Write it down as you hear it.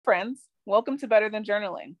Friends, welcome to Better Than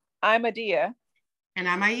Journaling. I'm Adia. And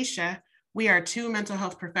I'm Aisha. We are two mental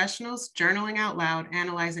health professionals journaling out loud,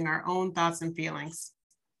 analyzing our own thoughts and feelings.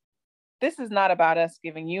 This is not about us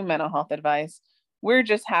giving you mental health advice. We're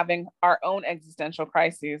just having our own existential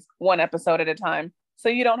crises, one episode at a time, so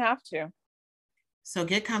you don't have to. So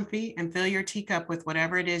get comfy and fill your teacup with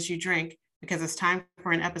whatever it is you drink, because it's time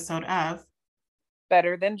for an episode of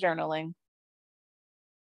Better Than Journaling.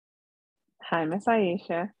 Hi, Miss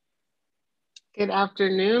Aisha. Good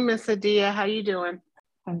afternoon, Miss Adia. How you doing?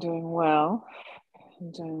 I'm doing well.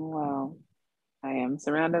 I am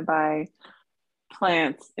surrounded by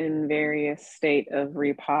plants in various state of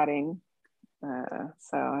repotting.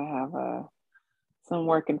 So I have some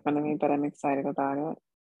work in front of me, but I'm excited about it.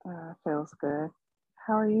 Feels good.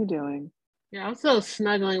 How are you doing? You're also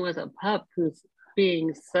snuggling with a pup who's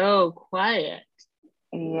being so quiet.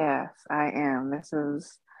 Yes, I am. This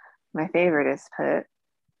is my favorite is Put.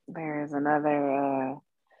 There is another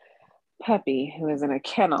puppy who is in a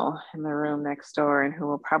kennel in the room next door and who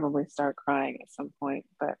will probably start crying at some point,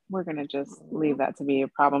 but we're going to just leave that to be a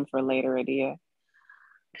problem for later, Adia.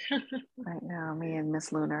 Right now, me and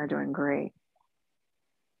Miss Luna are doing great.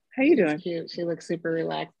 How you doing? Cute. She looks super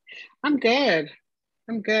relaxed. I'm good.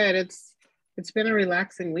 It's been a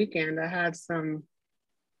relaxing weekend. I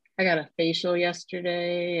got a facial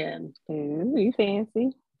yesterday and Ooh, you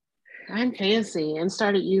fancy. I'm fancy and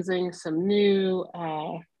started using some new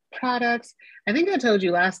products. I think I told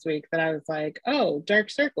you last week that I was like, oh, dark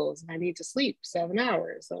circles, I need to sleep 7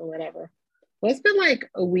 hours or whatever. Well, it's been like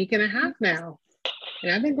a week and a half now.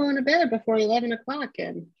 And I've been going to bed before 11 o'clock.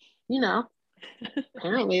 And,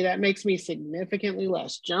 apparently that makes me significantly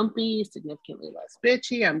less jumpy, significantly less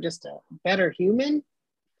bitchy. I'm just a better human.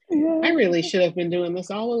 Yeah. I really should have been doing this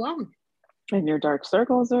all along. And your dark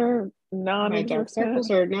circles are non-existent. My dark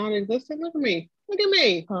circles are non-existent. Look at me.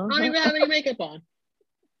 I don't even have any makeup on.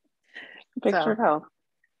 Picture of health.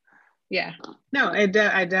 Yeah. No, I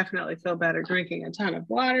definitely feel better drinking a ton of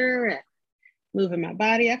water and moving my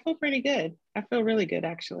body. I feel pretty good. I feel really good,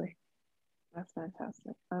 actually. That's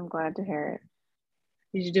fantastic. I'm glad to hear it.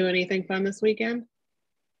 Did you do anything fun this weekend?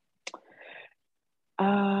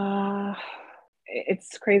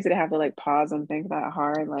 It's crazy to have to like pause and think that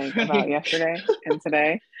hard, like about yesterday and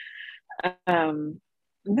today.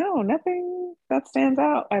 No, nothing that stands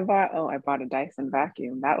out. I bought a Dyson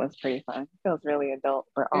vacuum. That was pretty fun. It feels really adult,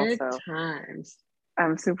 but Good also times.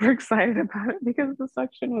 I'm super excited about it because the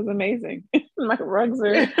suction was amazing. My rugs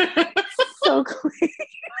are so clean.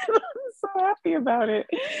 I'm so happy about it.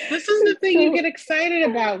 This is the thing you get excited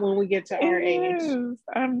about when we get to our age.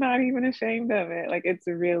 I'm not even ashamed of it. Like it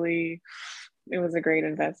was a great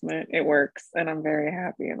investment. It works, and I'm very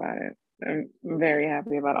happy about it. I'm very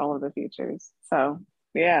happy about all of the features. So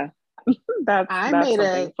yeah, that's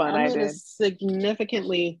something fun I did. A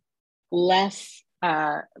significantly less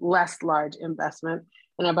large investment,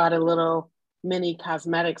 and I bought a little mini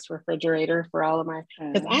cosmetics refrigerator for all of my,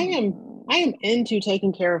 because I am into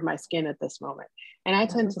taking care of my skin at this moment, and I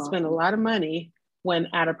tend to spend a lot of money when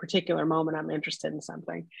at a particular moment I'm interested in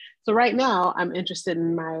something. So right now I'm interested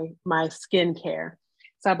in my skincare.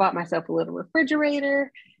 So I bought myself a little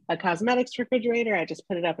refrigerator, a cosmetics refrigerator. I just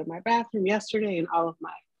put it up in my bathroom yesterday, and all of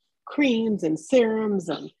my creams and serums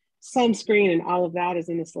and sunscreen and all of that is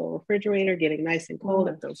in this little refrigerator, getting nice and cold.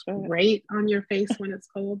 It feels great on your face when it's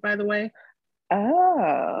cold, by the way.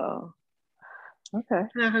 Oh, okay.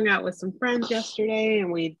 And I hung out with some friends yesterday,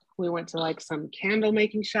 and we went to like some candle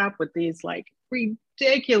making shop with these like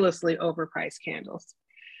ridiculously overpriced candles.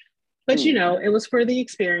 But it was for the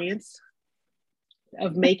experience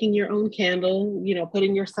of making your own candle,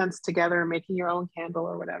 putting your scents together and making your own candle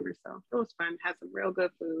or whatever. So it was fun. Had some real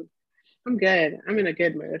good food. I'm good. I'm in a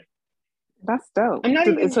good mood. That's dope.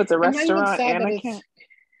 So it's a restaurant and a camp?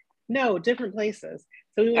 No, different places.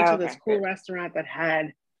 So we went to this cool restaurant that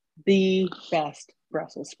had the best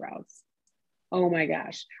Brussels sprouts. Oh my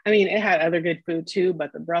gosh. I mean, it had other good food too,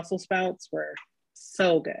 but the Brussels sprouts were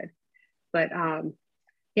so good. But I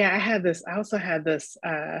also had this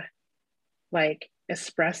like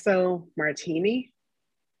espresso martini.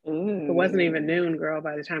 Ooh. It wasn't even noon, girl,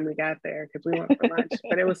 by the time we got there, because we went for lunch,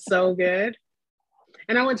 but it was so good.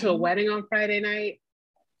 And I went to a wedding on Friday night.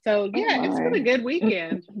 So yeah, it's been a good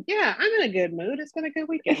weekend. Yeah, I'm in a good mood. It's been a good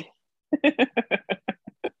weekend.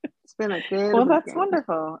 It's been a good weekend. That's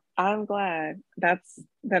wonderful. I'm glad. That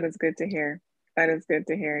is good to hear. That is good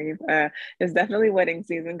to hear. It's definitely wedding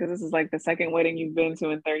season, because this is like the second wedding you've been to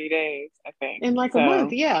in 30 days, I think. In like a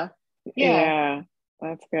month, yeah. Yeah,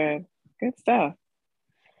 that's good. Good stuff.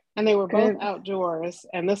 And they were both outdoors,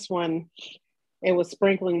 and this one it was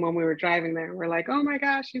sprinkling when we were driving there. We're like, oh my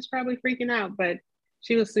gosh, she's probably freaking out. But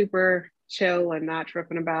she was super chill and not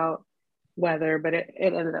tripping about weather, but it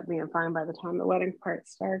ended up being fine by the time the wedding part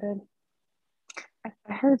started.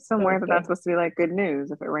 I heard somewhere that Okay. that's supposed to be like good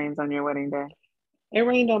news if it rains on your wedding day. It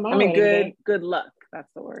rained on my I mean, wedding day. good luck.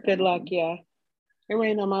 That's the word. Good luck, yeah. It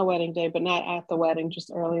rained on my wedding day, but not at the wedding,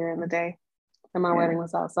 just earlier in the day. And my wedding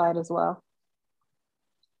was outside as well.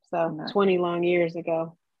 So nice. 20 long years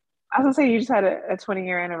ago. I was gonna say you just had a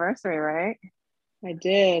 20-year anniversary, right? I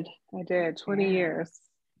did. 20 years.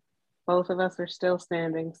 Both of us are still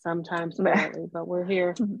standing, sometimes barely, but we're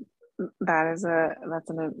here. That's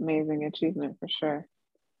an amazing achievement for sure.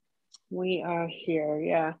 We are here,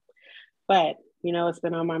 yeah. But you know what's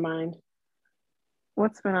been on my mind?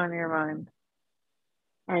 What's been on your mind?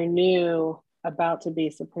 Our new about to be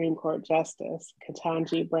Supreme Court Justice,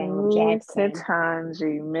 Ketanji Brown Jackson.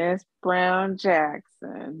 Ketanji, Miss Brown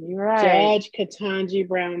Jackson. You're right. Judge Ketanji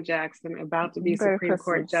Brown Jackson, about to be Supreme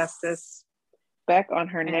Court Justice. Respect on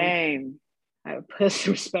her name. I put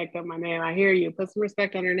some respect on my name. I hear you. Put some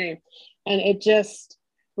respect on her name. And it just,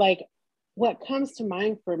 like, what comes to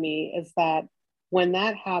mind for me is that when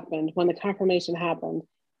that happened, when the confirmation happened,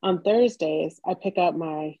 on Thursdays, I pick up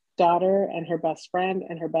my daughter and her best friend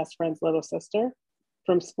and her best friend's little sister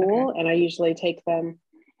from school. Okay. And I usually take them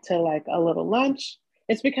to like a little lunch.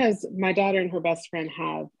 It's because my daughter and her best friend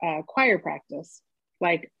have choir practice,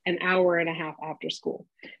 like an hour and a half after school.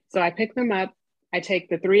 So I pick them up. I take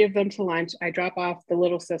the three of them to lunch. I drop off the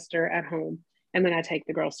little sister at home, and then I take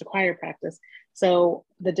the girls to choir practice. So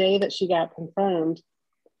the day that she got confirmed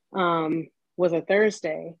was a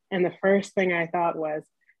Thursday. And the first thing I thought was,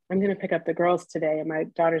 I'm going to pick up the girls today. And my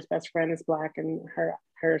daughter's best friend is Black, and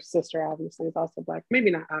her sister obviously is also Black.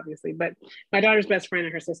 Maybe not obviously, but my daughter's best friend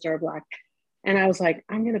and her sister are Black. And I was like,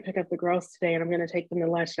 I'm going to pick up the girls today and I'm going to take them to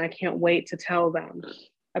lunch. And I can't wait to tell them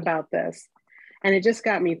about this. And it just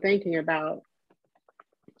got me thinking about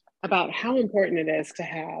how important it is to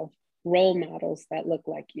have role models that look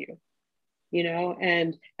like you, you know?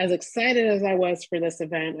 And as excited as I was for this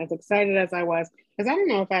event, as excited as I was, because I don't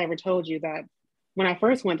know if I ever told you that when I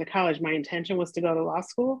first went to college, my intention was to go to law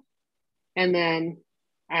school. And then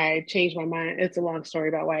I changed my mind. It's a long story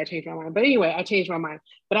about why I changed my mind. But anyway, I changed my mind.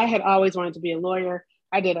 But I had always wanted to be a lawyer.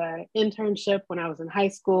 I did an internship when I was in high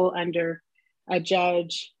school under a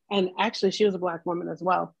judge. And actually, she was a Black woman as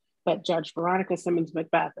well, but Judge Veronica Simmons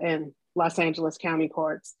Macbeth in Los Angeles County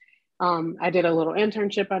Courts. I did a little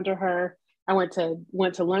internship under her. I went to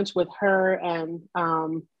lunch with her and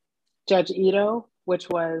Judge Ito, which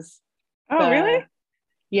was really?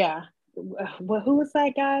 Yeah. Well, who was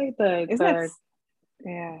that guy?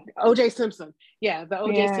 O.J. Simpson. Yeah, the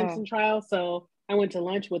O.J. Simpson trial. So I went to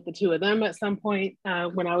lunch with the two of them at some point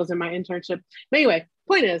when I was in my internship. But anyway,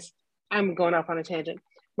 point is, I'm going off on a tangent.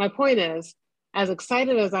 My point is, as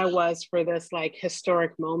excited as I was for this like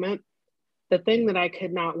historic moment, the thing that I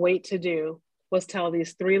could not wait to do was tell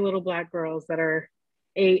these three little Black girls that are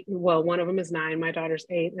 8, well, one of them is 9, my daughter's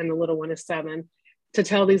 8, and the little one is 7, to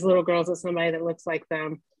tell these little girls that somebody that looks like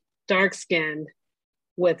them, dark-skinned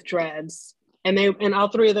with dreads, and all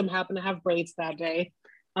three of them happened to have braids that day,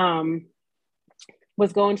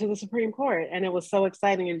 was going to the Supreme Court. And it was so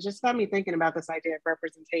exciting. And it just got me thinking about this idea of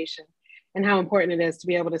representation and how important it is to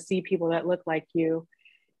be able to see people that look like you,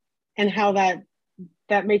 and how that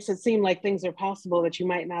makes it seem like things are possible that you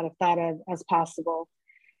might not have thought of as possible.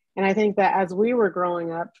 And I think that as we were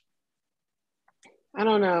growing up, I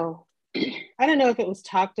don't know if it was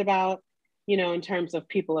talked about, you know, in terms of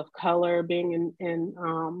people of color being in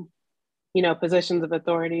you know, positions of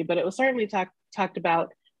authority, but it was certainly talked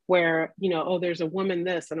about where, you know, oh, there's a woman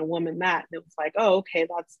this and a woman that. And it was like, oh, okay,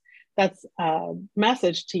 that's a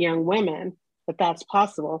message to young women that that's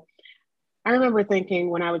possible. I remember thinking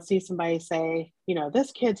when I would see somebody say, you know,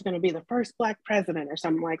 this kid's going to be the first Black president or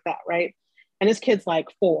something like that, right? And this kid's like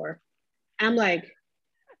 4. I'm like,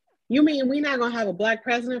 you mean we're not going to have a Black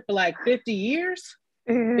president for like 50 years?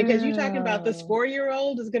 Because you're talking about this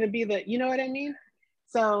 4-year-old is going to be the, you know what I mean?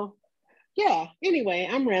 So yeah, anyway,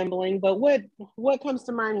 I'm rambling, but what comes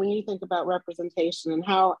to mind when you think about representation, and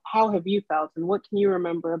how have you felt, and what can you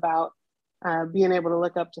remember about being able to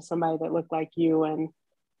look up to somebody that looked like you and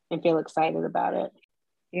feel excited about it?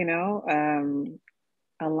 You know,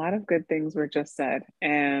 a lot of good things were just said,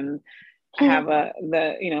 and I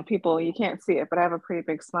have people, you can't see it, but I have a pretty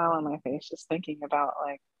big smile on my face just thinking about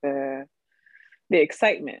like the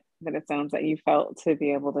excitement that it sounds like you felt to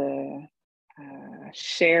be able to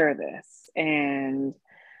share this, and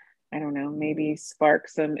I don't know, maybe spark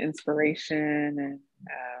some inspiration and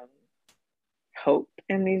hope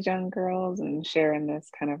in these young girls, and sharing this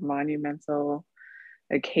kind of monumental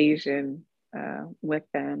occasion with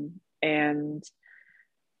them. And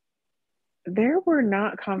there were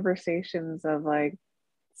not conversations of like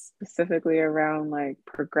specifically around like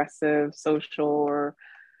progressive social or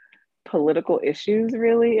political issues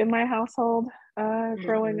really in my household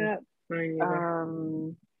growing up.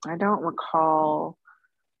 I don't recall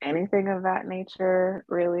anything of that nature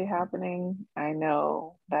really happening. I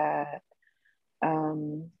know that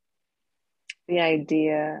the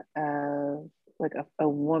idea of like a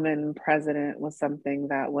woman president was something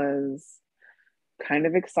that was kind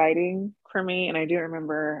of exciting for me. And I do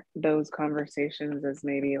remember those conversations as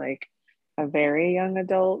maybe like a very young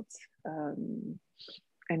adult, and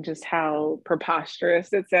just how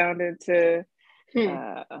preposterous it sounded to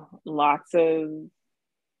lots of,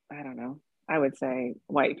 I don't know, I would say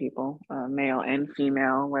white people, male and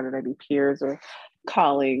female, whether they be peers or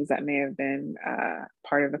colleagues that may have been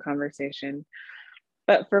part of the conversation.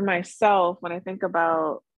 But for myself, when I think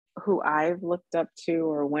about who I've looked up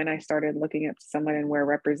to or when I started looking up to someone and where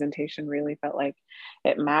representation really felt like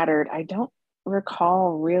it mattered, I don't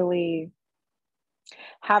recall really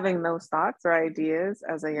having those thoughts or ideas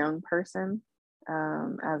as a young person,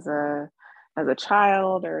 as a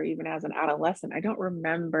child or even as an adolescent. I don't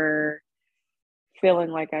remember feeling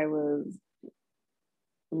like I was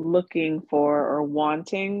looking for or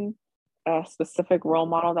wanting a specific role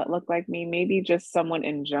model that looked like me, maybe just someone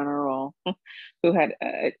in general who had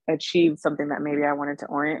achieved something that maybe I wanted to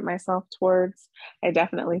orient myself towards. I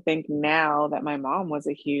definitely think now that my mom was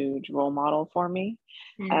a huge role model for me,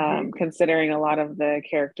 considering a lot of the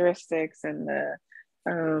characteristics and the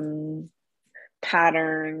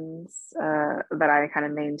patterns that I kind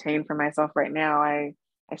of maintain for myself right now. I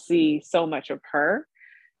see so much of her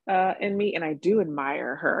in me, and I do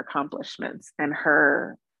admire her accomplishments and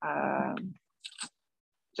her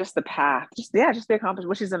just the path, just the accomplishment,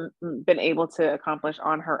 what she's been able to accomplish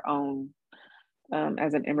on her own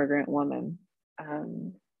as an immigrant woman.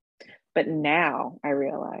 But now I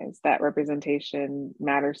realize that representation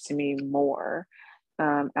matters to me more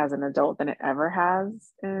as an adult than it ever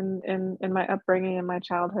has in my upbringing, in my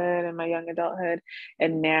childhood, and my young adulthood.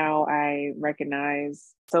 And now I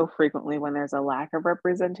recognize so frequently when there's a lack of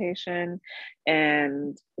representation,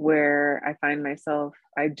 and where I find myself,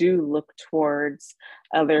 I do look towards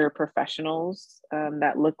other professionals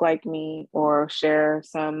that look like me or share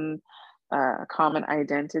some common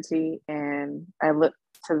identity, and I look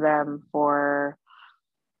to them for,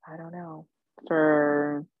 I don't know,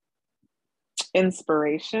 for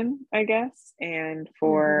inspiration, I guess, and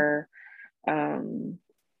for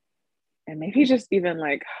and maybe just even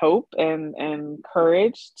like hope and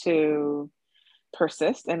courage to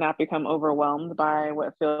persist and not become overwhelmed by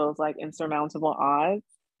what feels like insurmountable odds.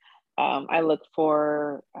 I look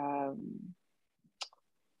for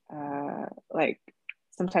like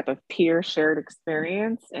some type of peer shared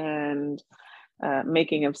experience and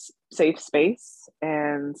making of safe space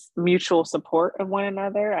and mutual support of one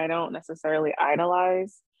another. I don't necessarily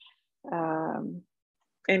idolize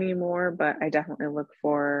anymore, but I definitely look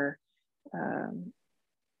for,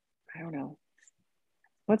 I don't know,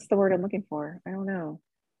 what's the word I'm looking for? I don't know,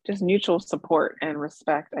 just mutual support and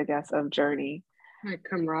respect, I guess, of journey. Like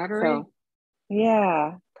camaraderie? So,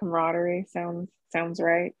 yeah, camaraderie sounds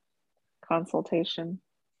right. Consultation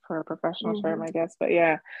for a professional term, I guess. But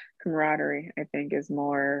yeah, camaraderie, I think, is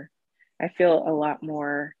more, I feel a lot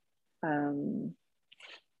more, I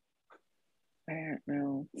don't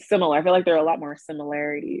know, similar. I feel like there are a lot more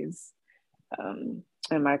similarities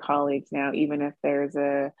in my colleagues now, even if there's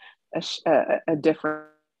a difference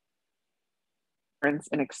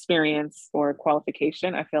in experience or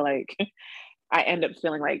qualification. I feel like I end up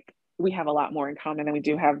feeling like we have a lot more in common than we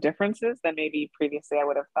do have differences than maybe previously I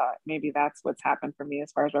would have thought. Maybe that's what's happened for me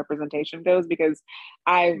as far as representation goes, because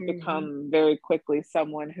I've become very quickly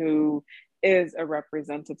someone who is a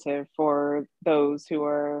representative for those who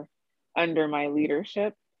are under my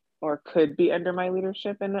leadership or could be under my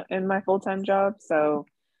leadership in my full-time job. So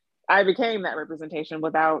I became that representation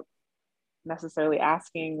without necessarily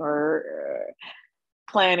asking or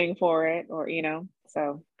planning for it, or, you know,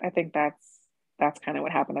 so I think that's kind of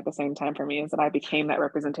what happened at the same time for me, is that I became that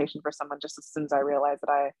representation for someone just as soon as I realized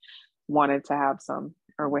that I wanted to have some,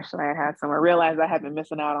 or wish that I had some, or realized I had been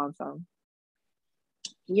missing out on some.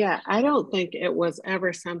 Yeah, I don't think it was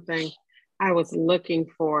ever something I was looking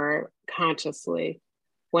for consciously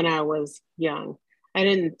when I was young. I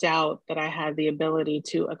didn't doubt that I had the ability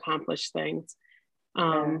to accomplish things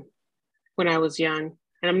when I was young.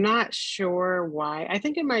 And I'm not sure why. I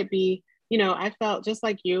think it might be, you know, I felt just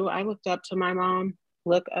like you. I look up to my mom.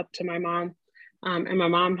 And my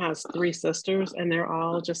mom has 3 sisters, and they're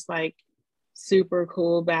all just like super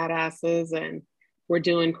cool badasses and were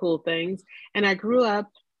doing cool things. And I grew up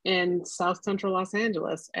in South Central Los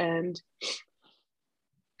Angeles, and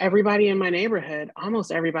everybody in my neighborhood,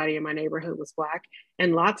 almost everybody in my neighborhood was Black,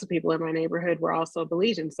 and lots of people in my neighborhood were also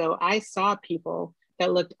Belizean. So I saw people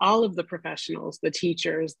that looked, all of the professionals, the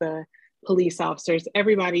teachers, the police officers,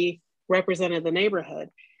 everybody represented the neighborhood.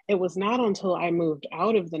 It was not until I moved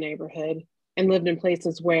out of the neighborhood and lived in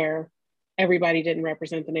places where everybody didn't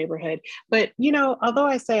represent the neighborhood. But, you know, although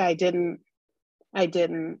I say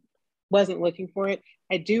wasn't looking for it,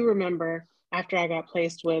 I do remember after I got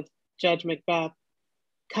placed with Judge Macbeth,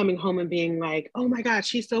 coming home and being like, oh my God,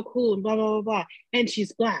 she's so cool and blah, blah, blah, blah. And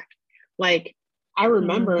she's Black. Like, I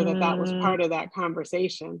remember that was part of that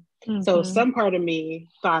conversation. So some part of me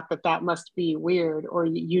thought that must be weird or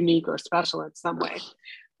unique or special in some way.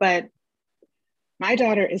 But my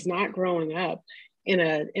daughter is not growing up in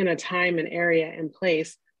a time and area and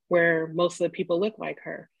place where most of the people look like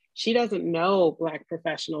her. She doesn't know Black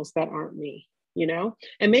professionals that aren't me, you know?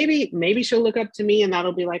 And maybe she'll look up to me and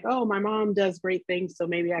that'll be like, oh, my mom does great things, so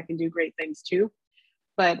maybe I can do great things too.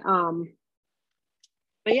 But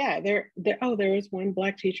yeah, there was one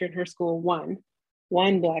Black teacher in her school,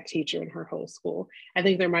 one Black teacher in her whole school. I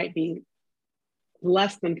think there might be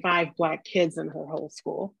less than 5 Black kids in her whole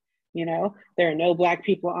school. You know, there are no Black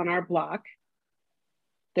people on our block.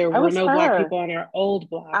 There were no Black people on our old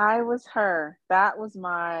block. I was her. That was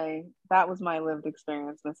my lived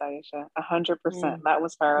experience, Miss Aisha. 100%. That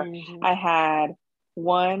was her. I had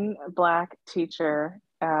one Black teacher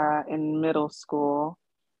in middle school.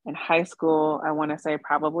 In high school, I want to say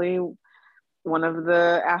probably one of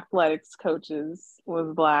the athletics coaches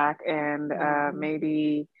was Black, and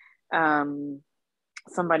maybe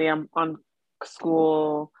somebody on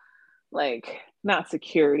school, like not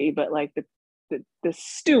security, but like the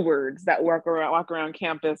stewards that walk around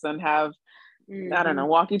campus and have I don't know,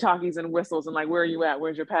 walkie-talkies and whistles and like, where are you at?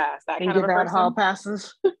 Where's your pass? That kind of a person. Hall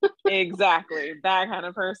passes. Exactly, that kind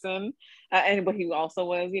of person. But he also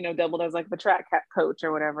was, you know, doubled as like the track coach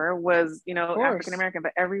or whatever. Was, you know, African American,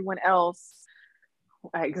 but everyone else,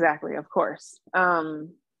 exactly, of course,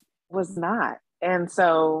 was not. And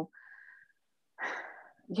so,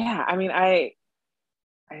 yeah, I mean, I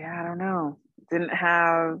don't know, didn't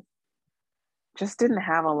have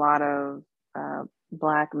a lot of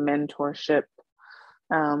Black mentorship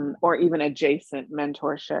or even adjacent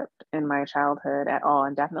mentorship in my childhood at all.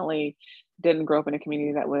 And definitely didn't grow up in a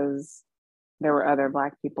community there were other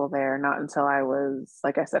Black people there, not until I was,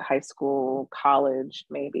 like I said, high school, college,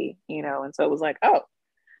 maybe, you know. And so it was like, oh,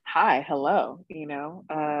 hi, hello, you know,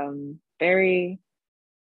 very,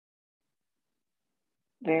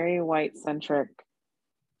 very white centric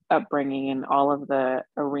upbringing in all of the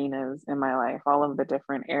arenas in my life, all of the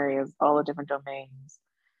different areas, all the different domains.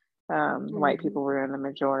 White people were in the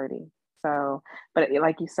majority. So, but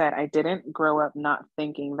like you said, I didn't grow up not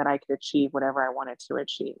thinking that I could achieve whatever I wanted to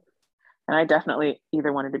achieve. And I definitely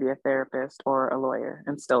either wanted to be a therapist or a lawyer,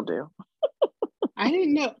 and still do. I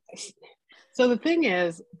didn't know. So the thing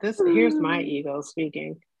is, here's my ego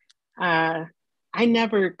speaking. I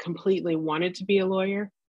never completely wanted to be a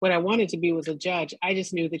lawyer. What I wanted to be was a judge. I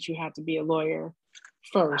just knew that you had to be a lawyer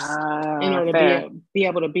first in order to be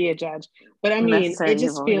able to be a judge. But I mean,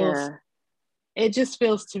 it just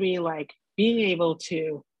feels to me like being able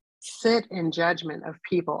to sit in judgment of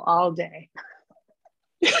people all day.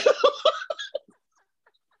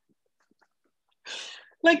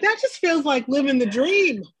 Like, that just feels like living the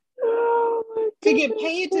dream. To get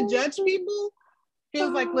paid to judge people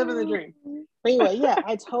feels like living the dream. But anyway, yeah,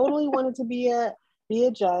 I totally wanted to be a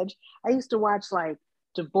judge. I used to watch like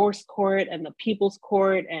divorce court and the people's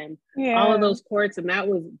court and all of those courts, and that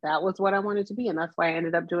was what I wanted to be, and that's why I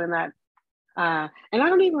ended up doing that. And I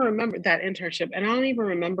don't even remember that internship, and I don't even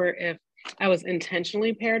remember if I was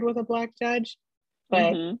intentionally paired with a Black judge,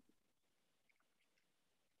 but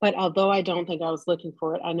but although I don't think I was looking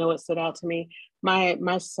for it, I know it stood out to me.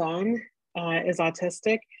 My son is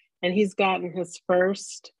autistic, and he's gotten his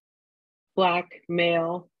first Black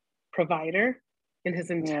male provider in his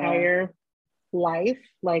entire life,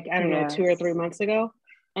 like, I don't know, 2 or 3 months ago.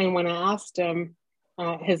 And when I asked him,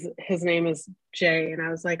 his name is Jay, and I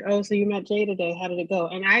was like, oh, so you met Jay today, how did it go?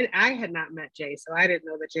 And I had not met Jay, so I didn't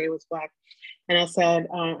know that Jay was Black. And I said,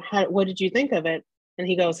 what did you think of it? And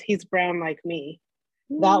he goes, he's brown like me.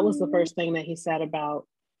 That was the first thing that he said about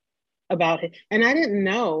it. And I didn't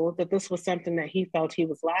know that this was something that he felt he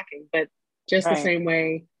was lacking, but just the same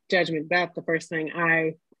way Judge Macbeth, the first thing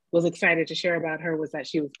I was excited to share about her was that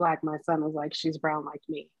she was Black. My son was like, she's brown like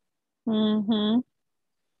me. So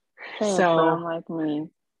brown like me.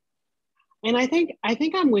 And I think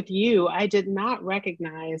I'm with you. I did not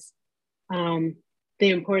recognize um, the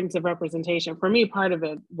importance of representation. For me, part of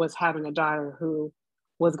it was having a daughter who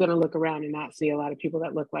was going to look around and not see a lot of people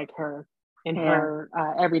that look like her in Yeah. her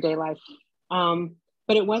everyday life.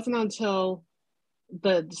 But it wasn't until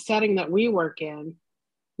the setting that we work in,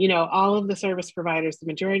 all of the service providers, the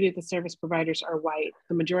majority of the service providers are white.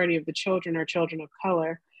 The majority of the children are children of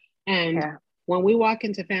color. And Yeah. when we walk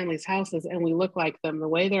into families' houses and we look like them, the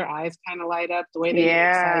way their eyes kind of light up, the way they get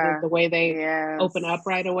excited, Yeah. the way they open up Yes.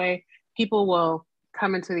 right away, people will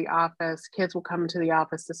come into the office, kids will come into the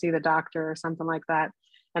office to see the doctor or something like that.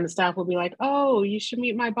 And the staff will be like, oh, you should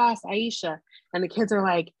meet my boss, Aisha. And the kids are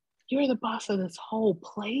like, you're the boss of this whole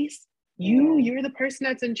place? Yeah. You're the person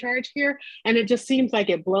that's in charge here? And it just seems like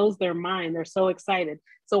it blows their mind. They're so excited.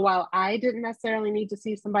 So while I didn't necessarily need to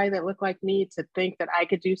see somebody that looked like me to think that I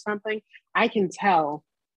could do something, I can tell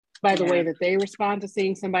by the way that they respond to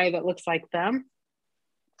seeing somebody that looks like them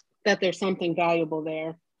that there's something valuable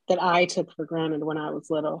there that I took for granted when I was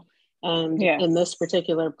little. And Yes. in this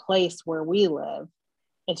particular place where we live,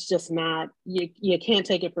 it's just not, you can't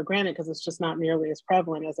take it for granted because it's just not nearly as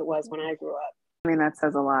prevalent as it was when I grew up. I mean, that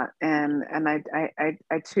says a lot. And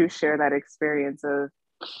I too share that experience of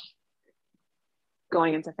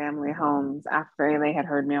going into family homes after they had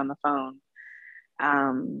heard me on the phone,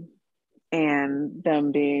 and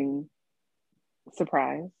them being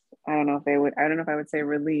surprised. I don't know if I would say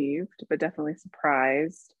relieved, but definitely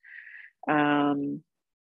surprised. And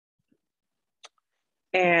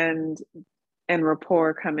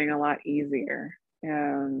rapport coming a lot easier.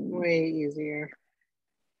 Way easier.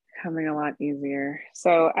 Coming a lot easier.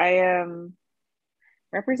 So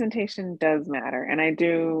representation does matter. And I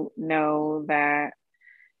do know that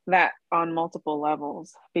on multiple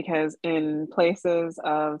levels, because in places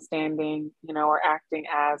of standing, or acting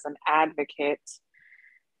as an advocate,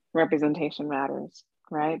 representation matters,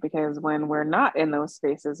 right? Because when we're not in those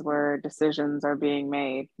spaces where decisions are being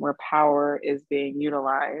made, where power is being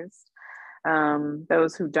utilized,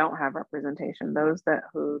 those who don't have representation,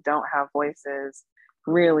 who don't have voices,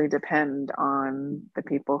 really depend on the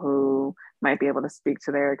people who might be able to speak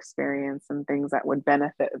to their experience and things that would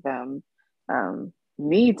benefit them.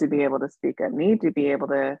 Need to be able to speak up, need to be able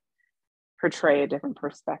to portray a different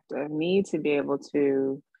perspective, need to be able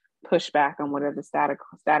to push back on whatever the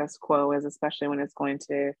status quo is, especially when it's going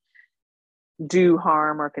to do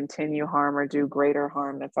harm or continue harm or do greater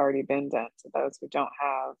harm that's already been done to those who don't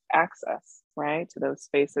have access, right, to those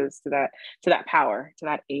spaces, to that power, to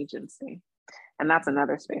that agency. And that's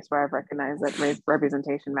another space where I've recognized that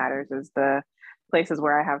representation matters, is the places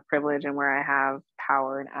where I have privilege and where I have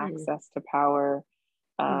power and access to power.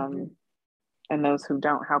 And those who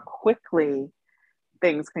don't, how quickly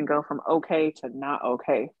things can go from okay to not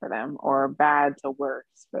okay for them, or bad to worse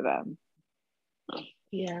for them.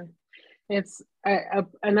 Yeah, it's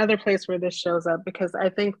another place where this shows up, because I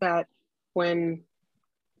think that when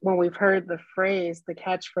we've heard the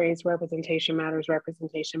catchphrase representation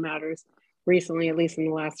matters recently, at least in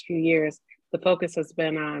the last few years, the focus has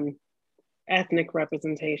been on ethnic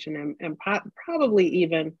representation and probably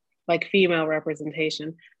even like female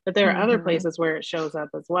representation. But there are other places where it shows up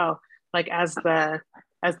as well. Like as the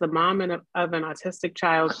mom of an autistic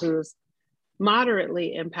child who's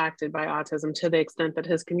moderately impacted by autism, to the extent that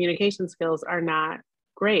his communication skills are not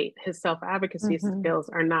great, his self-advocacy skills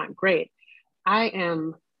are not great. I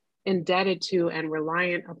am indebted to and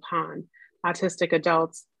reliant upon autistic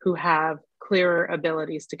adults who have clearer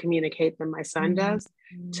abilities to communicate than my son does,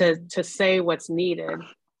 to say what's needed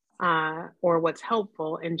or what's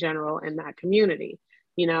helpful in general in that community.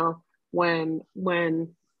 When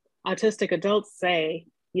autistic adults say,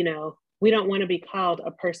 we don't want to be called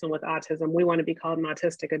a person with autism, we want to be called an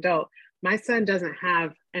autistic adult. My son doesn't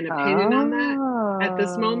have an opinion on that at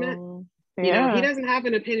this moment. Yeah. He doesn't have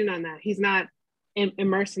an opinion on that. He's not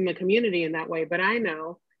immersed in the community in that way. But I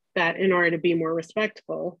know that in order to be more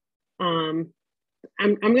respectful, I'm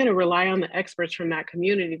going to rely on the experts from that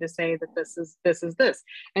community to say that this is this.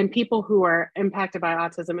 And people who are impacted by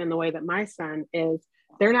autism in the way that my son is,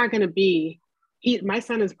 they're not going to be, my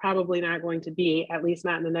son is probably not going to be, at least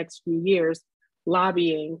not in the next few years,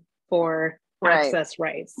 lobbying for access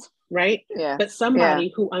rights, right? Yeah. But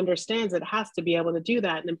somebody who understands it has to be able to do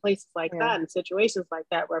that. And in places like that, in situations like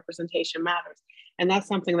that, representation matters. And that's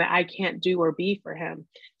something that I can't do or be for him.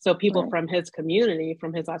 So people from his community,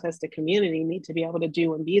 from his autistic community, need to be able to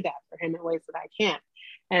do and be that for him in ways that I can't.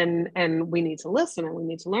 And we need to listen, and we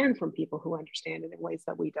need to learn from people who understand it in ways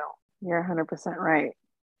that we don't. You're 100% right.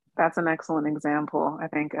 That's an excellent example, I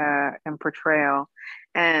think, and portrayal.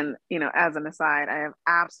 And, as an aside, I have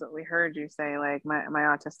absolutely heard you say, like, my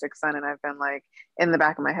autistic son, and I've been like, in the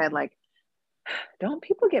back of my head, like, don't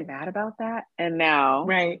people get mad about that? And now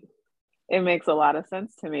Right. it makes a lot of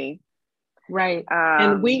sense to me. Right.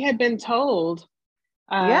 And we had been told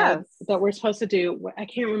yes, that we're supposed to do, I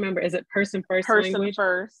can't remember, is it person first language?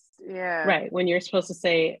 First. Yeah. Right. When you're supposed to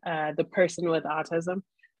say the person with autism.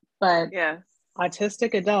 But yes,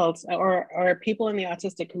 autistic adults or people in the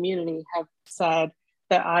autistic community have said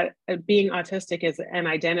that being autistic is an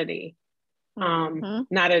identity,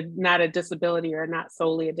 not a disability, or not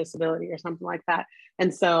solely a disability or something like that.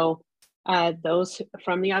 And so those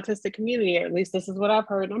from the autistic community, at least this is what I've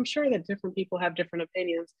heard, and I'm sure that different people have different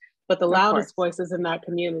opinions, but the loudest voices in that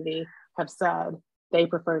community have said they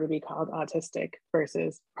prefer to be called autistic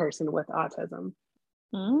versus person with autism.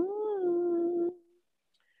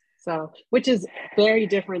 So, which is very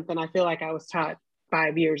different than I feel like I was taught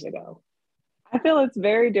 5 years ago. I feel it's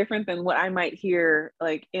very different than what I might hear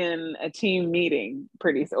like in a team meeting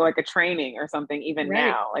or like a training or something even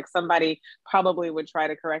now. Like somebody probably would try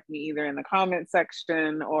to correct me either in the comment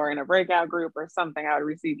section or in a breakout group or something. I would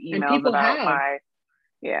receive emails about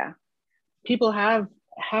people have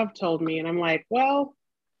told me, and I'm like, well,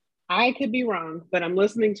 I could be wrong, but I'm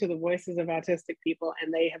listening to the voices of autistic people,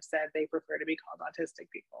 and they have said they prefer to be called autistic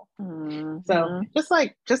people. So just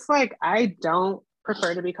like I don't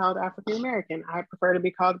prefer to be called African American, I prefer to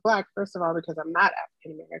be called Black, first of all, because I'm not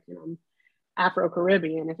African American, I'm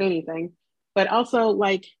Afro-Caribbean, if anything. But also,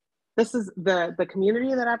 like, this is the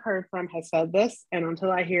community that I've heard from has said this, and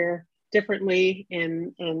until I hear differently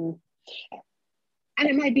and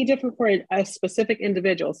it might be different for a specific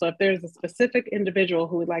individual. So if there's a specific individual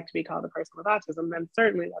who would like to be called a person with autism, then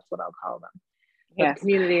certainly that's what I'll call them. Yes.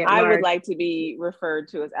 Community I would like to be referred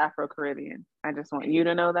to as Afro-Caribbean. I just want you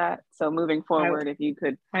to know that. So moving forward, if you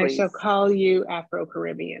could please. I shall call you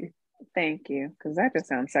Afro-Caribbean. Thank you, because that just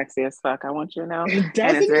sounds sexy as fuck. I want you to know. Doesn't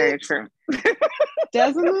and it's very true.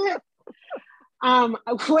 Doesn't it?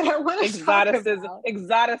 What I want to talk about,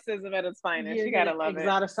 exoticism at its finest. You gotta love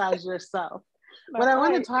exoticize yourself. What I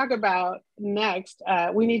want to talk about next,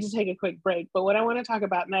 we need to take a quick break, but what I want to talk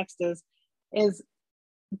about next is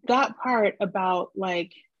that part about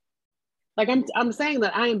like I'm saying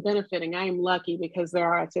that I am benefiting, I am lucky because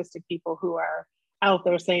there are autistic people who are out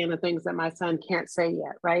there saying the things that my son can't say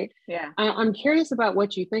yet, right? Yeah. I'm curious about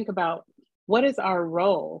what you think about what is our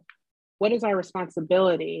role, what is our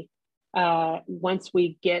responsibility once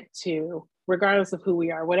we get to, regardless of who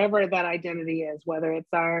we are, whatever that identity is, whether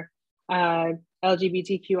it's our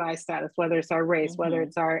LGBTQI status, whether it's our race, whether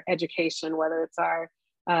it's our education, whether it's our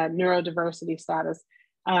neurodiversity status.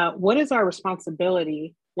 What is our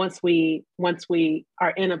responsibility once we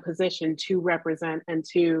are in a position to represent and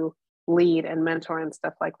to lead and mentor and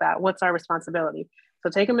stuff like that? What's our responsibility? So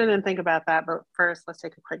take a minute and think about that. But first, let's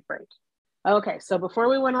take a quick break. Okay, so before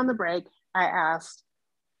we went on the break, I asked,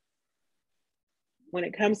 when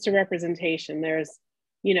it comes to representation, there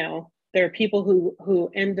are people who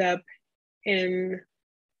end up in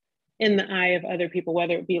the eye of other people,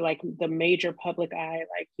 whether it be like the major public eye,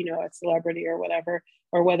 like, a celebrity or whatever,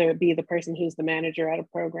 or whether it be the person who's the manager at a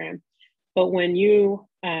program. But when you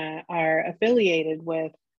are affiliated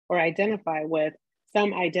with or identify with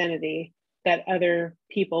some identity that other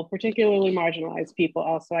people, particularly marginalized people,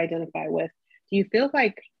 also identify with, do you feel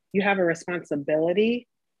like you have a responsibility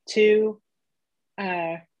to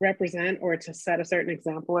represent or to set a certain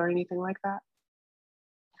example or anything like that?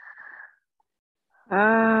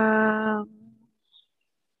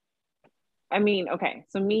 I mean, okay,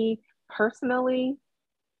 so me personally,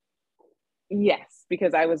 yes,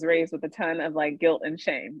 because I was raised with a ton of like guilt and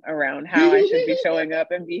shame around how I should be showing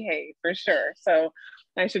up and behave, for sure. So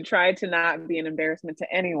I should try to not be an embarrassment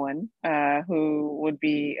to anyone who would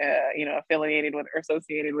be, affiliated with or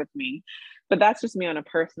associated with me. But that's just me on a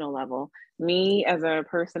personal level. Me as a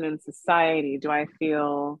person in society, do I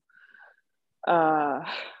feel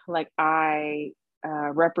like I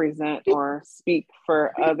represent or speak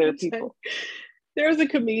for other people? There's a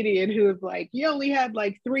comedian who was like, you only had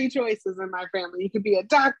like 3 choices in my family. You could be a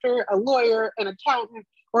doctor, a lawyer, an accountant,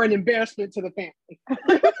 or an embarrassment to the family.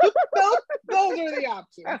 those are the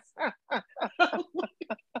options.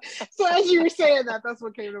 So as you were saying that, that's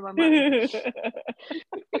what came to my mind.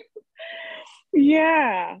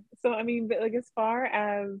 Yeah. So, I mean, like as far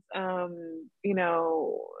as,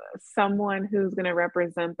 someone who's going to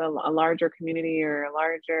represent a larger community or a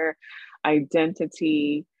larger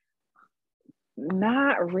identity,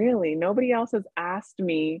 not really. Nobody else has asked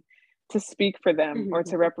me to speak for them or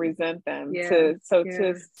to represent them. To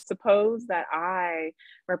suppose that I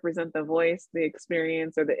represent the voice, the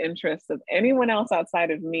experience, or the interests of anyone else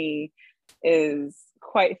outside of me is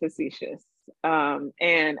quite facetious. And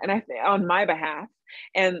I think on my behalf,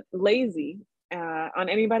 and lazy on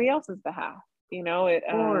anybody else's behalf. You know, it.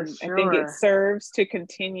 Sure. I think it serves to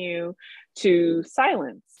continue to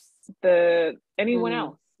silence anyone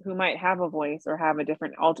else who might have a voice or have a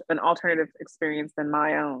different an alternative experience than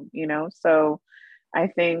my own. You know, so I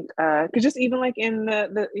think because just even like in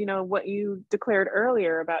the you know what you declared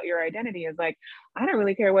earlier about your identity is like, I don't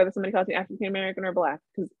really care whether somebody calls me African American or Black,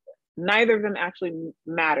 because neither of them actually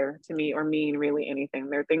matter to me or mean really anything.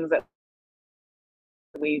 They're things that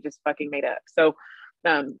we just fucking made up. So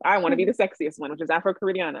I want to be the sexiest one, which is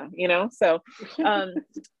Afro-Caribbeana, you know? So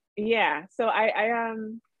yeah, so I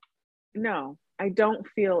no, I don't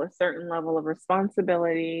feel a certain level of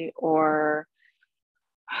responsibility or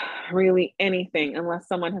really anything unless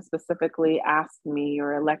someone has specifically asked me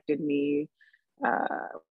or elected me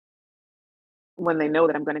when they know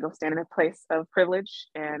that I'm going to go stand in a place of privilege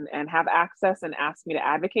and have access and ask me to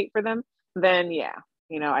advocate for them. Then yeah,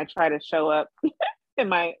 you know, I try to show up in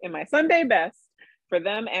my Sunday best for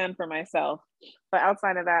them and for myself. But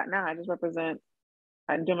outside of that, no, I'm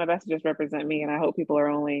doing my best to just represent me. And I hope people are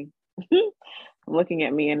only looking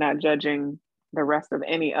at me and not judging the rest of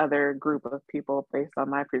any other group of people based on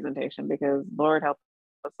my presentation, because Lord help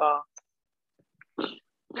us all.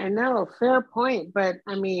 I know, fair point. But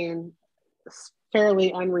I mean, it's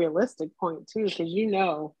fairly unrealistic point too, because you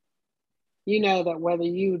know that whether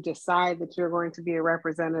you decide that you're going to be a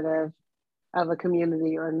representative of a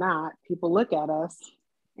community or not, people look at us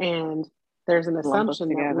and there's an assumption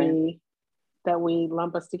that we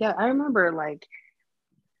lump us together. I remember like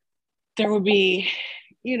there would be,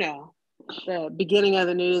 you know, the beginning of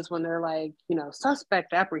the news when they're like, you know,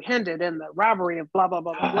 suspect apprehended in the robbery of blah blah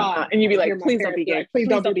blah blah blah, and you'd be like, please don't be gay, please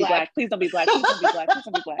don't be black, please don't be black, please don't be black, please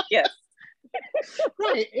don't be black. Yes.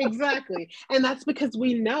 Right, exactly. And that's because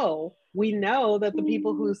we know that the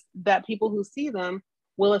people who see them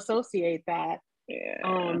will associate that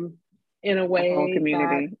in a way, the whole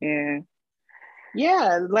community.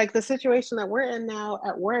 Like the situation that we're in now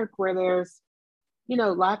at work, where there's, you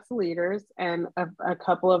know, lots of leaders and a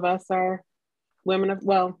couple of us are women of,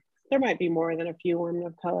 well, there might be more than a few women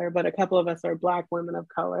of color, but a couple of us are Black women of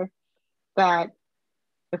color, that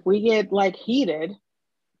if we get like heated,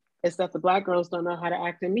 it's that the Black girls don't know how to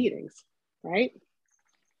act in meetings, right?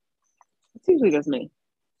 It's usually just me,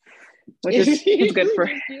 which is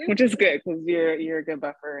good because you're a good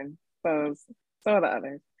buffer, and so are the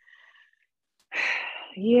others.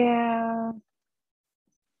 Yeah,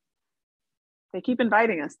 they keep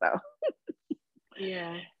inviting us though.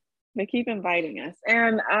 Yeah, they keep inviting us,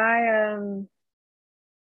 and I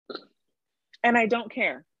don't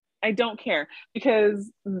care. I don't care,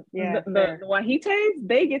 because the Wahites,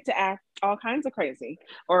 they get to act all kinds of crazy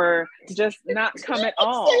or just not come at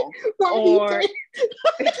all. Or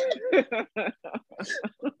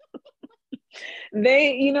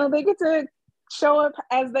they get to show up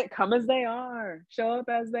as they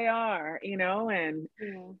are, you know, and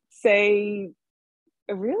say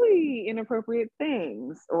really inappropriate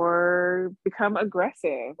things or become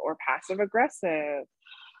aggressive or passive aggressive.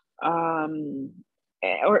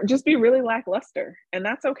 Or just be really lackluster, and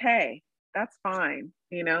that's okay. That's fine,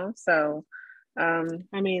 you know. So, I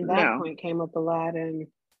mean, that point came up a lot in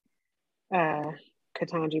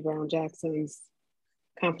Ketanji Brown Jackson's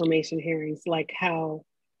confirmation hearings, like how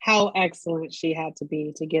excellent she had to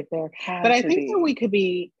be to get there. But I think that we could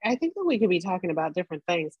be talking about different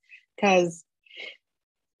things, because,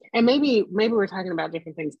 and maybe we're talking about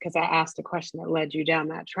different things because I asked a question that led you down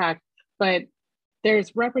that track, but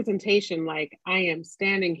there's representation, like I am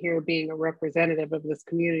standing here being a representative of this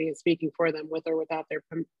community and speaking for them with or without their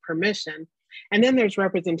permission. And then there's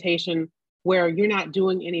representation where you're not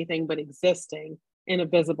doing anything but existing in a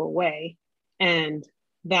visible way. And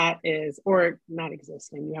that is, or not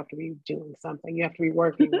existing, you have to be doing something, you have to be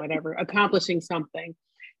working, whatever, accomplishing something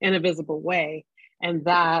in a visible way. And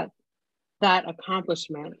that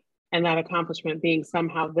accomplishment being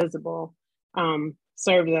somehow visible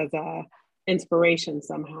serves as a inspiration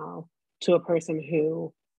somehow to a person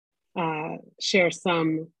who shares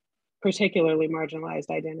some particularly marginalized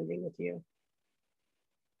identity with you.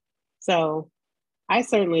 So I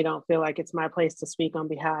certainly don't feel like it's my place to speak on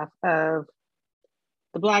behalf of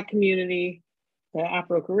the Black community, the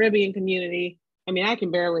Afro-Caribbean community. I mean, I can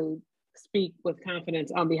barely speak with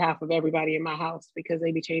confidence on behalf of everybody in my house because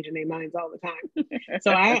they be changing their minds all the time.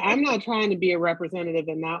 So I'm not trying to be a representative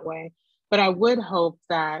in that way, but I would hope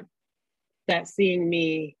that seeing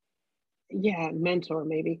me mentor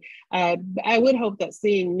maybe. I would hope that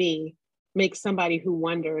seeing me makes somebody who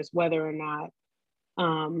wonders whether or not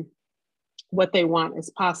what they want is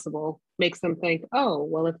possible, makes them think, oh,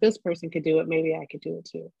 well, if this person could do it, maybe I could do it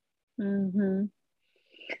too. Mm-hmm.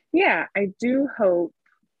 Yeah, I do hope.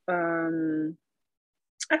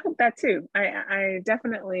 I hope that too. I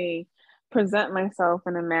definitely present myself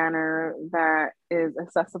in a manner that is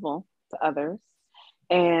accessible to others.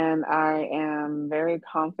 And I am very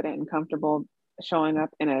confident and comfortable showing up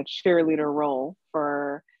in a cheerleader role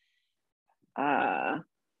for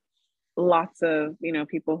lots of,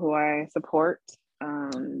 people who I support,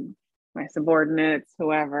 my subordinates,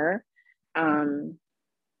 whoever. And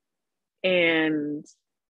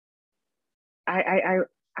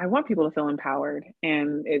I want people to feel empowered.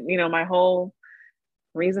 And my whole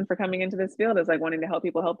reason for coming into this field is like wanting to help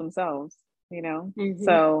people help themselves, Mm-hmm,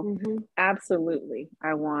 so mm-hmm. absolutely,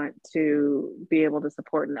 I want to be able to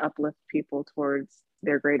support and uplift people towards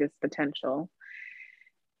their greatest potential.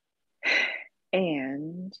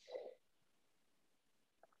 And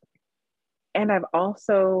I've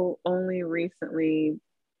also only recently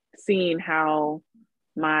seen how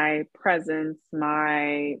my presence,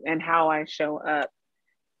 and how I show up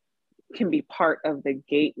can be part of the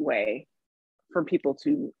gateway for people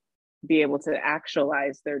to be able to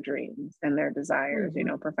actualize their dreams and their desires,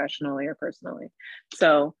 Mm-hmm. Professionally or personally.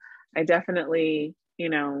 So I definitely,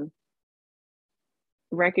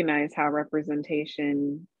 recognize how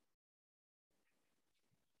representation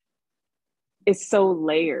is so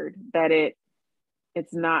layered that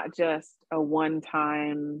it's not just a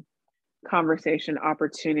one-time conversation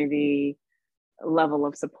opportunity level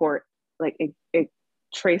of support. Like it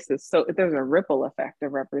traces, so there's a ripple effect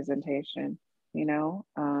of representation,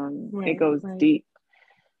 it goes deep.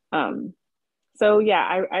 So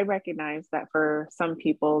yeah, I recognize that for some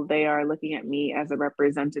people, they are looking at me as a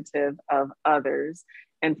representative of others.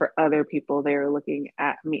 And for other people, they are looking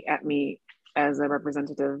at me as a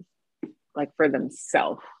representative, like for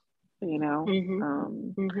themselves,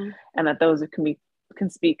 Mm-hmm. Mm-hmm. and that those can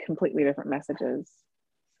speak completely different messages.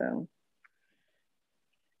 So,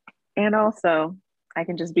 and also I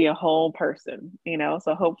can just be a whole person,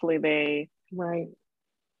 so hopefully they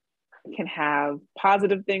can have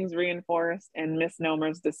positive things reinforced and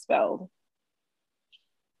misnomers dispelled.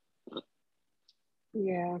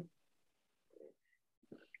 Yeah.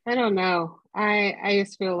 I don't know. I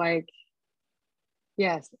just feel like,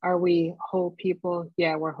 yes, are we whole people?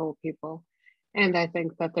 Yeah, we're whole people. And I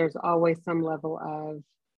think that there's always some level of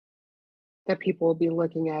that people will be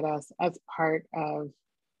looking at us as part of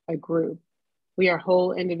a group. We are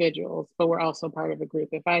whole individuals, but we're also part of a group.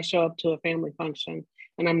 If I show up to a family function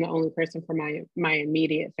and I'm the only person for my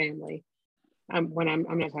immediate family, when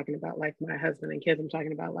I'm not talking about like my husband and kids, I'm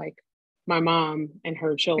talking about like my mom and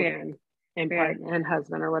her children and partner and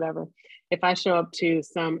husband or whatever. If I show up to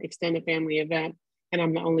some extended family event and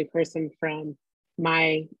I'm the only person from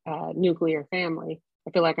my nuclear family,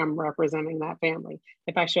 I feel like I'm representing that family.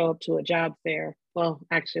 If I show up to a job fair, well,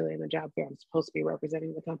 actually in a job fair, I'm supposed to be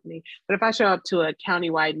representing the company. But if I show up to a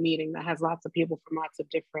countywide meeting that has lots of people from lots of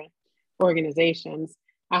different organizations,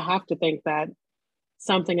 I have to think that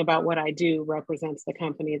something about what I do represents the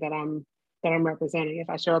company that I'm representing. If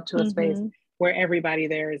I show up to a space where everybody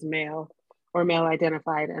there is male or male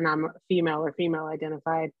identified and I'm female or female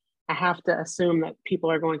identified, I have to assume that people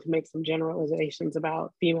are going to make some generalizations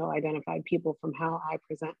about female identified people from how I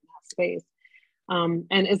present in that space.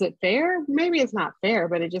 And is it fair? Maybe it's not fair,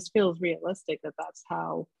 but it just feels realistic that that's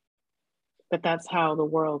how the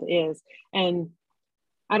world is. And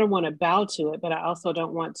I don't want to bow to it, but I also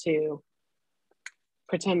don't want to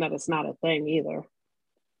pretend that it's not a thing either.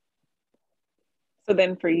 So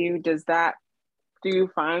then for you, do you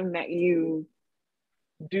find that you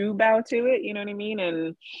do bow to it, you know what I mean?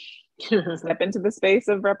 And step into the space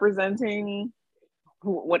of representing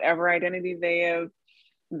whatever identity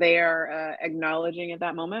they are acknowledging at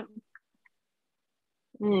that moment,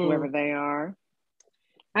 whoever they are?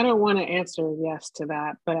 I don't want to answer yes to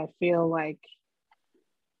that, but I feel like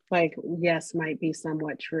yes might be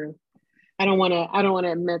somewhat true. I don't want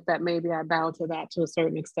to admit that maybe I bow to that to a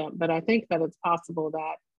certain extent, but I think that it's possible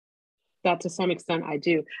that to some extent I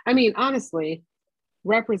do. I mean, honestly,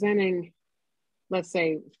 representing, let's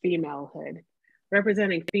say, femalehood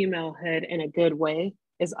in a good way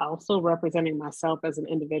is also representing myself as an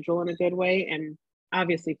individual in a good way. And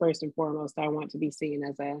obviously, first and foremost, I want to be seen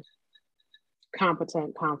as a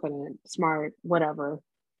competent, confident, smart, whatever,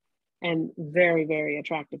 and very, very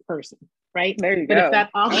attractive person. Right? There you go. If that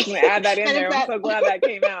also, I was going to add that in there. I'm so glad that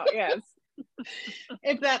came out. Yes.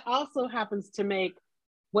 If that also happens to make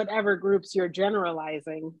whatever groups you're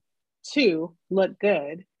generalizing to look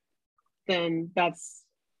good, then that's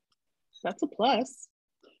a plus.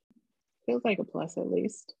 Feels like a plus at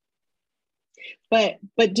least. But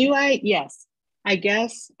do I? Yes, I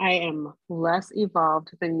guess I am less evolved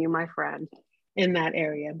than you, my friend, in that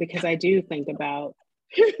area, because I do think about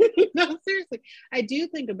no, seriously, I do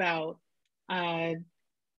think about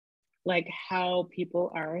like how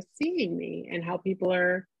people are seeing me and how people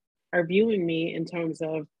are viewing me in terms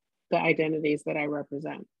of the identities that I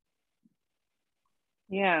represent.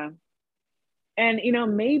 Yeah. And, you know,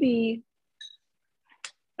 maybe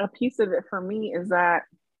a piece of it for me is that,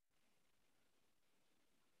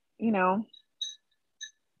 you know,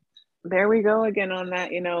 there we go again on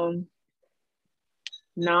that, you know,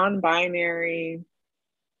 non-binary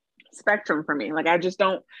spectrum for me. Like, I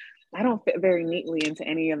don't fit very neatly into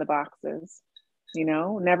any of the boxes, you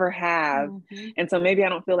know, never have. Mm-hmm. And so maybe I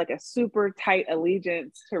don't feel like a super tight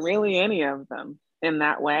allegiance to really any of them in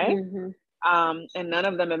that way. Mm-hmm. And none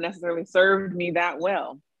of them have necessarily served me that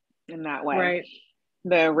well in that way. Right.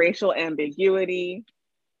 The racial ambiguity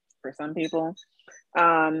for some people.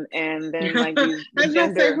 And then like these I was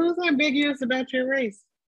gonna say, who's ambiguous about your race?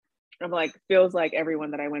 I'm like, feels like everyone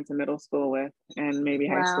that I went to middle school with and maybe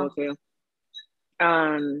high school too.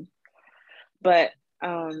 But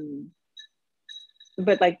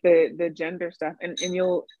like the gender stuff, and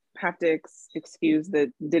you'll have to excuse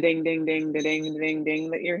the ding ding ding ding ding ding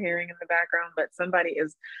that you're hearing in the background, but somebody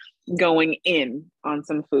is going in on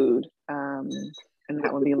some food, and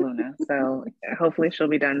that will be Luna. So hopefully she'll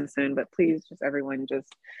be done soon, but please just everyone just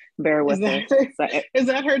bear with us. Is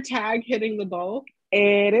that her tag hitting the bowl?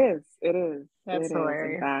 It is. That's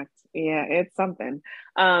hilarious. In fact, yeah, it's something.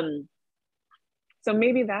 So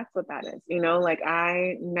maybe that's what that is, you know, like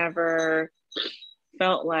I never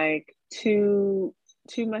felt like too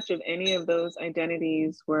much of any of those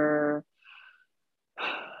identities were,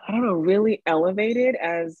 I don't know, really elevated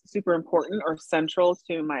as super important or central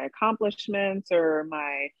to my accomplishments or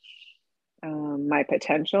my my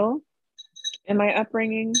potential in my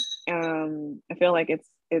upbringing. I feel like it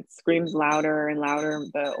screams louder and louder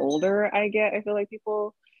the older I get. I feel like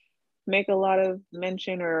people make a lot of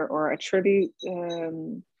mention or attribute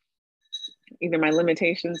either my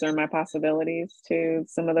limitations or my possibilities to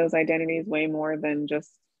some of those identities way more than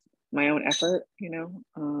just my own effort, you know,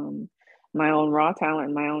 my own raw talent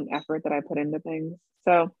and my own effort that I put into things.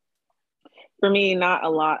 So for me, not a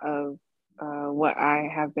lot of what I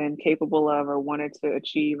have been capable of or wanted to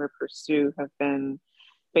achieve or pursue have been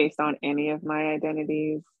based on any of my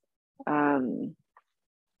identities.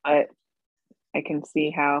 But I can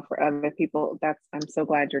see how for other people, I'm so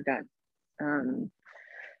glad you're done.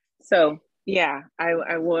 So yeah,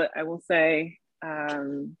 I will say,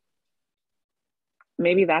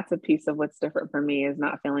 maybe that's a piece of what's different for me, is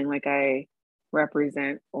not feeling like I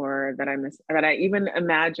represent, or that that I even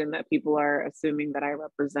imagine that people are assuming that I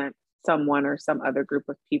represent someone or some other group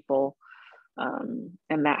of people. And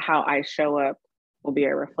that how I show up will be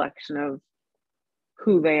a reflection of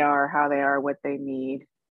who they are, how they are, what they need,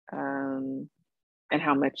 and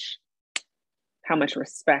how much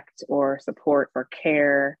respect or support or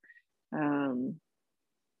care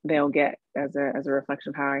they'll get as a reflection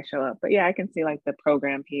of how I show up. But yeah, I can see like the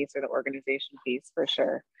program piece or the organization piece for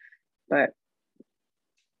sure. But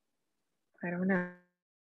I don't know.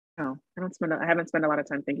 No, I haven't spent a lot of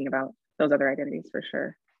time thinking about those other identities for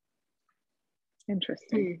sure.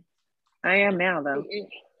 Interesting. I am now though.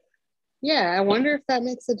 Yeah, I wonder if that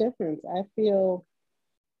makes a difference. I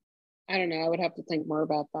don't know, I would have to think more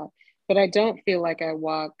about that. But I don't feel like I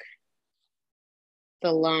walk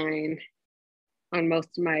the line on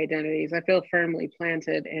most of my identities. I feel firmly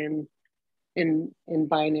planted in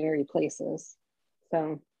binary places.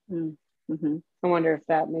 So I wonder if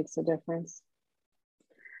that makes a difference.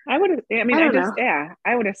 I would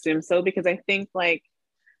assume so, because I think like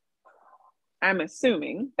I'm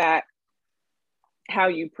assuming that how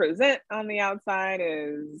you present on the outside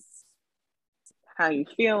is how you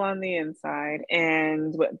feel on the inside,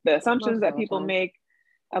 and what the assumptions that people make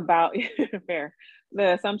about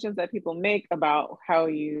the assumptions that people make about how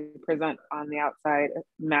you present on the outside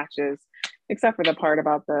matches, except for the part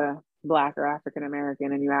about the Black or African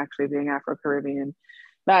American and you actually being Afro-Caribbean.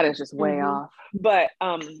 That is just way off. But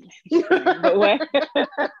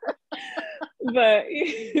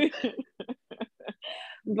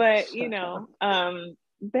but you know,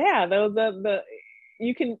 yeah, those are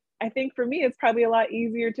you can, I think for me, it's probably a lot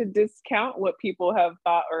easier to discount what people have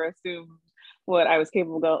thought or assumed what I was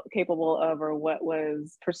capable of, or what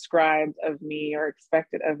was prescribed of me or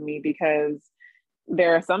expected of me, because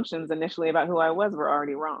their assumptions initially about who I was were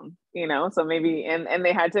already wrong, you know? So maybe, and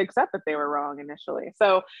they had to accept that they were wrong initially.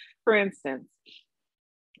 So for instance,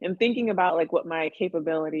 in thinking about like what my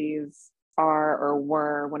capabilities are or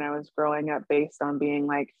were when I was growing up based on being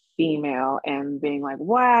like female and being like,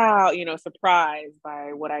 wow, you know, surprised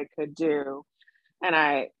by what I could do. And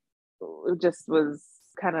I just was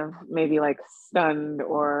kind of maybe like stunned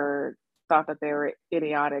or thought that they were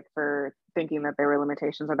idiotic for thinking that there were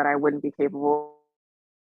limitations or that I wouldn't be capable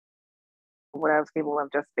of what I was capable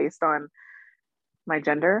of just based on my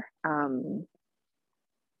gender. And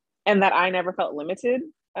that I never felt limited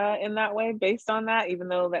in that way based on that, even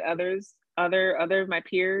though that other of my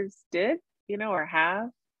peers did, you know, or have.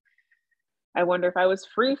 I wonder if I was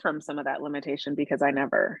free from some of that limitation because I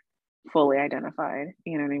never fully identified,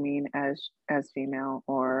 you know what I mean, as female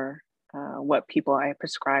or what people I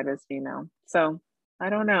prescribe as female. So I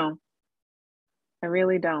don't know. I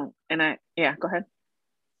really don't. And yeah, go ahead.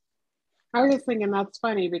 I was just thinking that's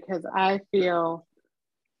funny because I feel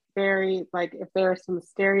very like if there are some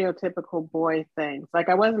stereotypical boy things, like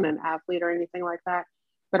I wasn't an athlete or anything like that,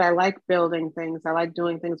 but I like building things. I like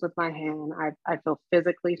doing things with my hand. I feel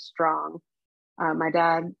physically strong. My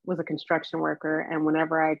dad was a construction worker, and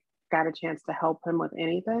whenever I got a chance to help him with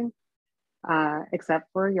anything, except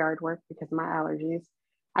for yard work because of my allergies,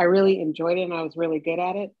 I really enjoyed it and I was really good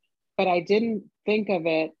at it. But I didn't think of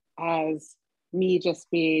it as me just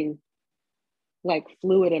being like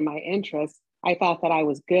fluid in my interests. I thought that I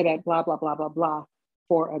was good at blah blah blah blah blah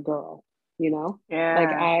for a girl, you know? Like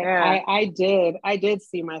I did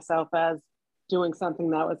see myself as doing something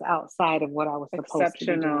that was outside of what I was supposed to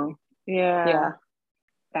be doing. Yeah.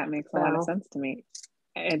 That makes a lot of sense to me.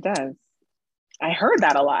 It does. I heard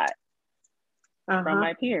that a lot from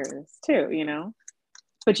my peers too, you know?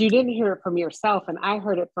 But you didn't hear it from yourself, and I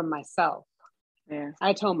heard it from myself. Yeah.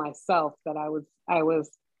 I told myself that I was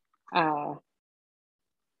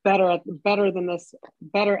better at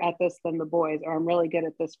this than the boys, or I'm really good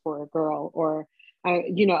at this for a girl, or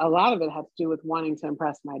you know, a lot of it had to do with wanting to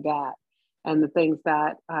impress my dad, and the things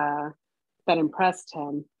that impressed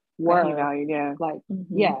him were he valued, like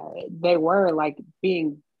they were like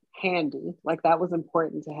being handy, like that was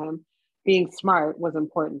important to him. Being smart was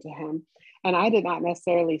important to him, and I did not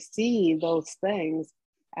necessarily see those things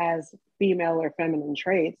as female or feminine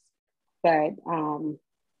traits, but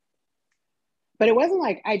it wasn't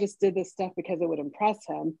like I just did this stuff because it would impress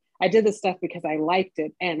him. I did this stuff because I liked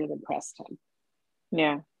it and it impressed him.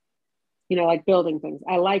 Yeah. You know, like building things.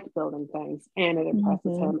 I like building things and it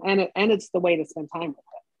impresses him. And it's the way to spend time with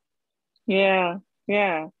him. Yeah.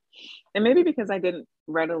 Yeah. And maybe because I didn't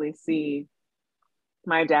readily see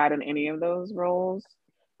my dad in any of those roles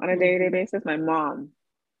on a day-to-day basis. My mom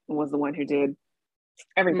was the one who did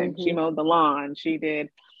everything. She mowed the lawn. She did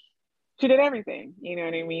everything. You know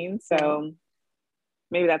what I mean? So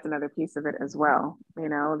maybe that's another piece of it as well, you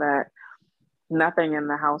know, that nothing in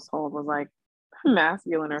the household was like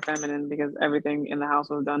masculine or feminine because everything in the house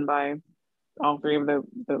was done by all three of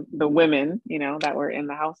the women, you know, that were in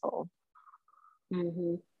the household.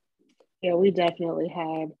 Yeah, we definitely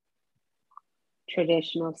had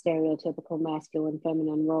traditional stereotypical masculine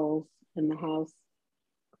feminine roles in the house.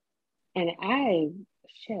 And I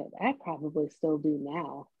probably still do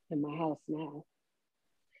now in my house now.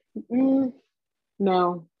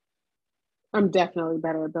 No, I'm definitely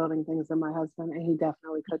better at building things than my husband, and he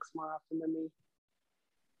definitely cooks more often than me.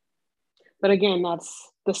 But again,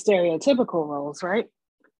 that's the stereotypical roles, right?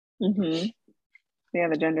 Yeah,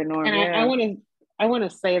 the gender norm. And I want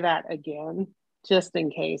to say that again, just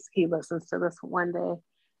in case he listens to this one day.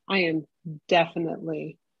 I am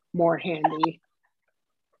definitely more handy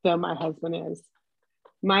than my husband is.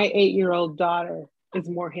 My 8-year-old daughter is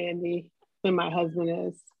more handy than my husband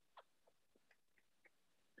is.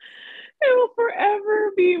 It will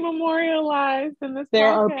forever be memorialized in this There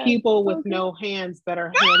podcast. are people with no hands that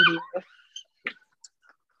are handy.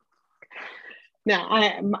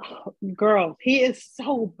 Now, girl, he is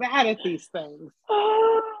so bad at these things.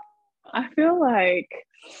 I feel like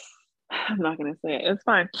I'm not gonna say it. It's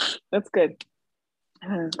fine. That's good.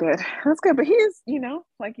 That's good. That's good. But he is, you know,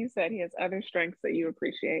 like you said, he has other strengths that you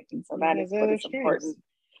appreciate, and so that is what is important.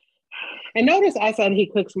 And notice I said he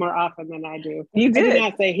cooks more often than I do. You did. I did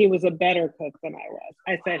not say he was a better cook than I was.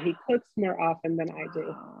 I said he cooks more often than I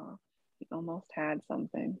do. He almost had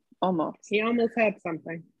something. Almost. He almost had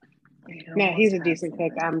something. No, he's a decent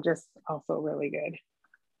cook. I'm just also really good.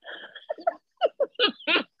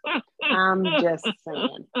 I'm just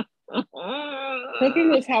saying.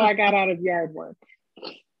 Cooking is how I got out of yard work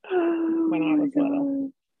when I was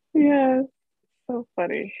little. Yeah, so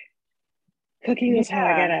funny. Cooking is how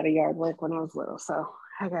I got out of yard work when I was little, so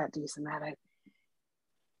I got decent at it.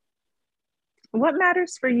 What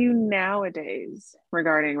matters for you nowadays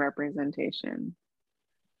regarding representation?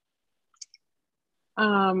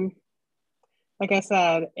 Like I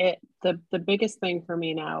said, the biggest thing for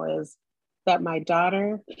me now is that my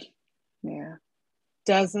daughter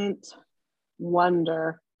doesn't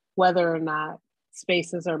wonder whether or not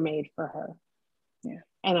spaces are made for her. Yeah.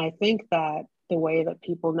 And I think that the way that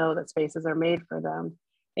people know that spaces are made for them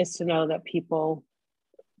is to know that people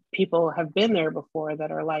have been there before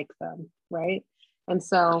that are like them, right? And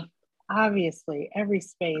so obviously every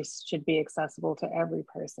space should be accessible to every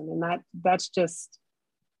person. And that's just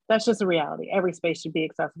a reality. Every space should be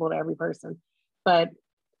accessible to every person. But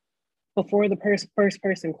before the first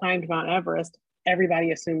person climbed Mount Everest,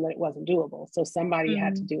 everybody assumed that it wasn't doable. So somebody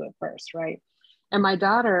had to do it first, right? And my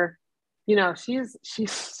daughter, you know, she's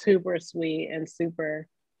super sweet and super,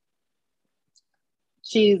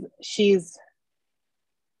 she's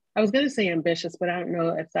I was going to say ambitious, but I don't know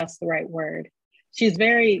if that's the right word. She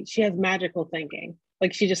has magical thinking.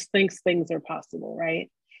 Like she just thinks things are possible,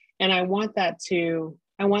 right? And I want that to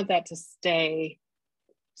stay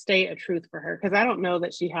a truth for her, because I don't know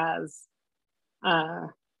that she has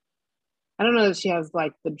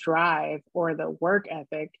like the drive or the work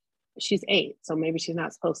ethic. She's 8, so maybe she's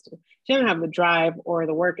not supposed to. She doesn't have the drive or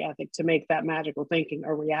the work ethic to make that magical thinking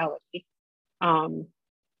a reality.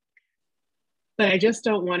 But I just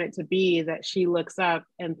don't want it to be that she looks up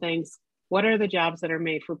and thinks, what are the jobs that are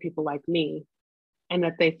made for people like me? And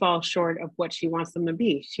that they fall short of what she wants them to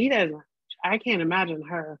be. I can't imagine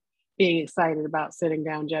her being excited about sitting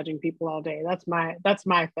down judging people all day. That's my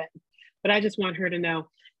thing. But I just want her to know,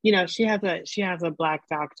 you know, she has a Black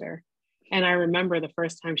doctor. And I remember the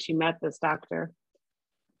first time she met this doctor,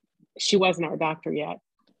 she wasn't our doctor yet,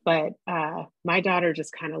 but my daughter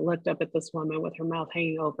just kind of looked up at this woman with her mouth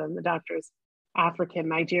hanging open. The doctor's African,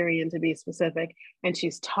 Nigerian to be specific, and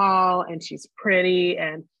she's tall and she's pretty.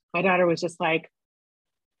 And my daughter was just like,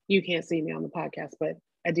 you can't see me on the podcast, but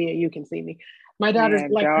Adia, you can see me. My daughter's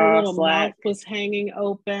like, her little mouth was hanging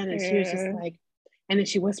open, and she was just like, and then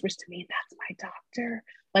she whispers to me, that's my doctor.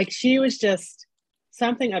 Like she was just,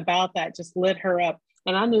 something about that just lit her up.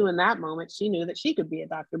 And I knew in that moment, she knew that she could be a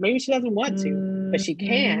doctor. Maybe she doesn't want to, but she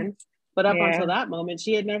can. But up until that moment,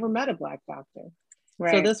 she had never met a Black doctor.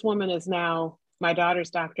 Right. So this woman is now my daughter's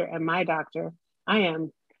doctor and my doctor. I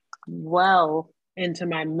am well into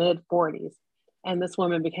my mid 40s. And this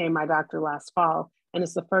woman became my doctor last fall. And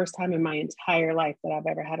it's the first time in my entire life that I've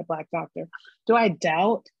ever had a Black doctor. Do I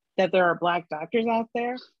doubt that there are Black doctors out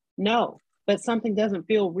there? No, but something doesn't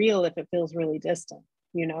feel real if it feels really distant,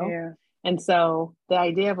 you know? Yeah. And so the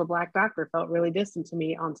idea of a Black doctor felt really distant to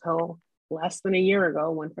me until less than a year ago,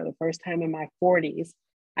 when for the first time in my 40s,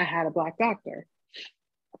 I had a Black doctor.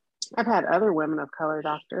 I've had other women of color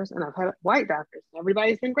doctors, and I've had white doctors.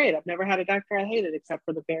 Everybody's been great. I've never had a doctor I hated except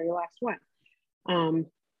for the very last one.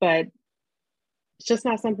 But it's just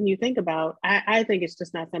not something you think about. I think it's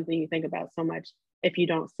just not something you think about so much if you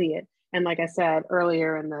don't see it. And like I said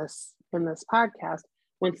earlier in this podcast,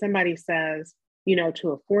 when somebody says, you know,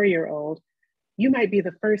 to a 4-year-old, you might be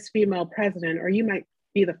the first female president, or you might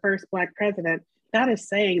be the first Black president, that is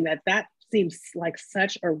saying that seems like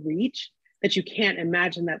such a reach that you can't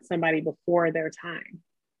imagine that somebody before their time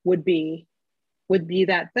would be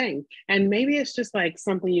that thing. And maybe it's just like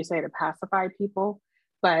something you say to pacify people,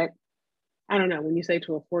 but I don't know, when you say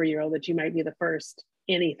to a 4-year-old that you might be the first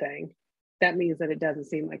anything, that means that it doesn't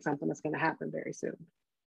seem like something that's going to happen very soon.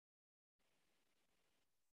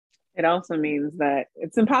 It also means that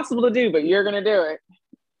it's impossible to do, but you're going to do it.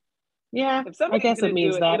 Yeah, I guess it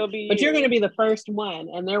means that. But you're going to be the first one,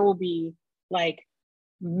 and there will be like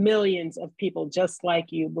millions of people just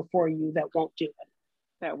like you before you that won't do it.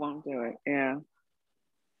 That won't do it. Yeah.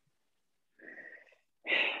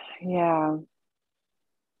 Yeah.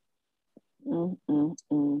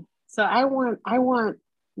 So I want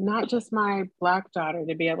not just my Black daughter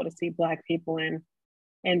to be able to see Black people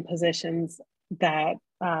in positions that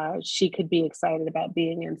she could be excited about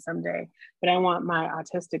being in someday, but I want my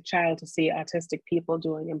autistic child to see autistic people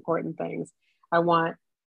doing important things. I want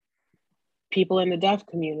people in the deaf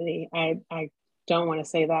community. I don't want to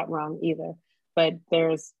say that wrong either, but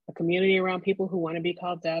there's a community around people who want to be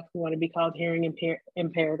called deaf, who want to be called hearing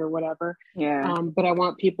impaired or whatever. Yeah. But I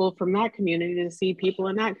want people from that community to see people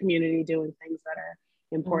in that community doing things that are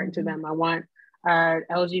important to them. I want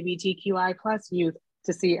LGBTQI plus youth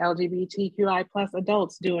to see LGBTQI plus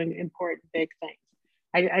adults doing important big things.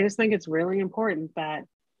 I just think it's really important that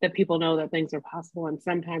people know that things are possible, and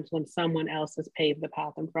sometimes when someone else has paved the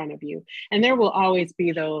path in front of you. And there will always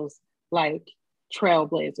be those like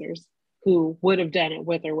trailblazers who would have done it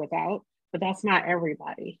with or without, but that's not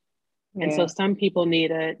everybody. Yeah. And so some people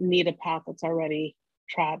need a path that's already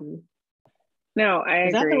trodden. No, I agree.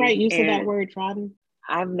 Is that the right use of that word, trodden?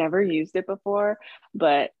 I've never used it before,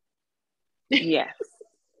 but yes.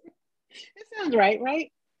 It sounds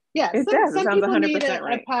right? Yeah, it does. It sounds 100%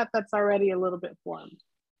 right. A path that's already a little bit formed.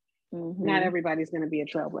 Mm-hmm. Not everybody's going to be a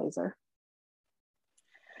trailblazer.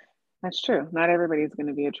 That's true. Not everybody's going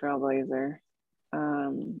to be a trailblazer.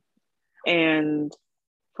 And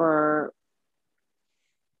for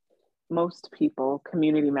most people,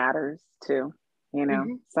 community matters too, you know?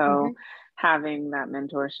 Mm-hmm. So mm-hmm. having that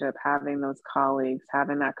mentorship, having those colleagues,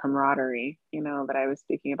 having that camaraderie, you know, that I was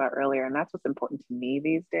speaking about earlier. And that's what's important to me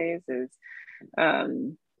these days is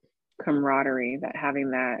camaraderie, that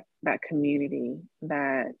having that community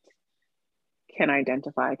that can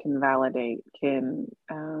identify, can validate, can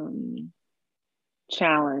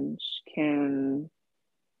challenge, can,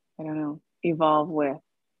 I don't know, evolve with,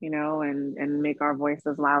 you know, and make our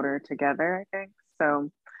voices louder together, I think. So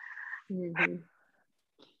mm-hmm.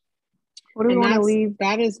 What do we want to leave?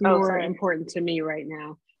 That is more important to me right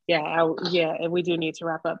now. Yeah, we do need to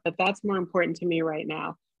wrap up, but that's more important to me right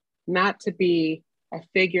now. Not to be a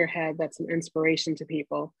figurehead that's an inspiration to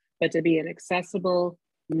people, but to be an accessible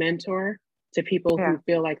mentor to people who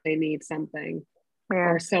feel like they need something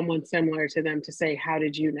or someone similar to them to say, how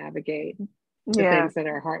did you navigate the things that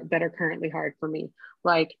are hard, that are currently hard for me?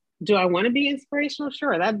 Like, do I want to be inspirational?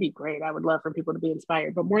 Sure, that'd be great. I would love for people to be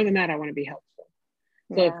inspired, but more than that, I want to be helpful.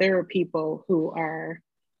 So if there are people who are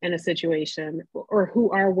in a situation or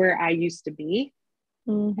who are where I used to be,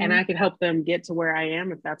 mm-hmm. and I could help them get to where I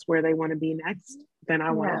am, if that's where they want to be next, then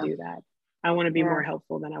I want to do that. I want to be more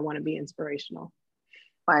helpful than I want to be inspirational.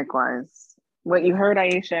 Likewise. What you heard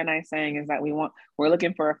Aisha and I saying is that we're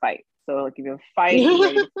looking for a fight. So like if you fight, you're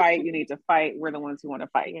ready to fight, you need to fight. We're the ones who want to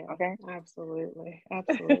fight. Yeah, okay. Absolutely.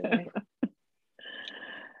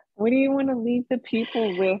 What do you want to leave the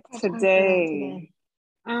people with today?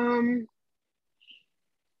 I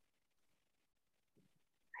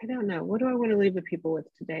don't know. What do I want to leave the people with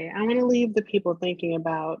today? I want to leave the people thinking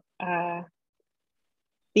about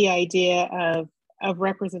the idea of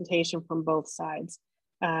representation from both sides.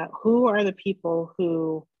 Who are the people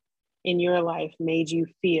who in your life made you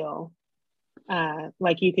feel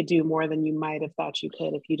like you could do more than you might have thought you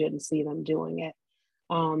could if you didn't see them doing it?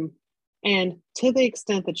 And to the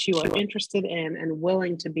extent that you are interested in and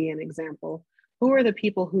willing to be an example, who are the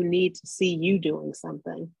people who need to see you doing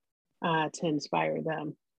something to inspire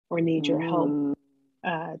them or need your help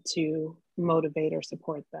to motivate or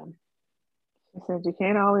support them? She said you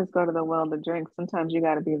can't always go to the well to drink. Sometimes you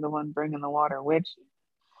got to be the one bringing the water with you.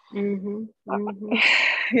 Mm-hmm. Mm-hmm.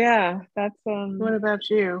 Yeah, that's what about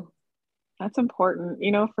you? That's important.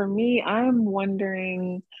 You know, for me, I'm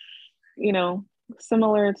wondering, you know,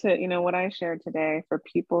 similar to, you know, what I shared today, for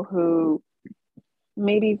people who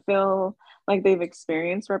maybe feel like they've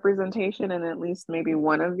experienced representation in at least maybe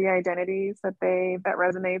one of the identities that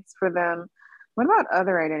resonates for them. What about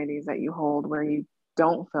other identities that you hold where you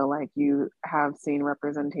don't feel like you have seen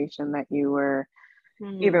representation that you were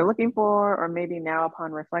either looking for or maybe now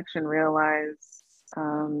upon reflection realize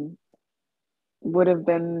would have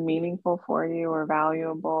been meaningful for you or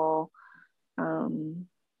valuable?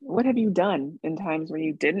 What have you done in times where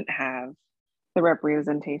you didn't have the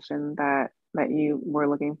representation that you were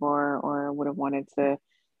looking for or would have wanted to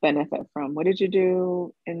benefit from? What did you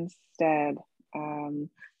do instead?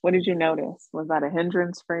 What did you notice? Was that a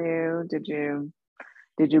hindrance for you? Did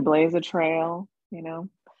you blaze a trail? You know?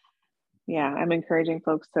 Yeah, I'm encouraging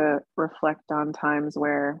folks to reflect on times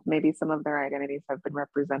where maybe some of their identities have been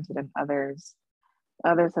represented and others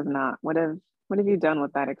have not. What have you done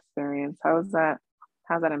with that experience? How's that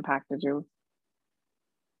impacted you?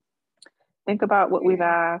 Think about what we've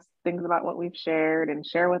asked, think about what we've shared, and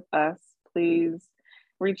share with us. Please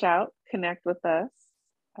reach out, connect with us,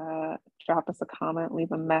 drop us a comment,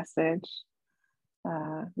 leave a message.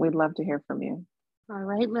 We'd love to hear from you. All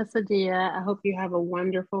right, Miss Adia, I hope you have a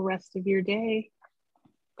wonderful rest of your day.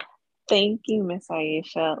 Thank you, Miss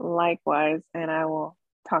Aisha. Likewise, and I will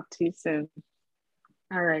talk to you soon.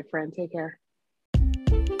 All right, friend, take care.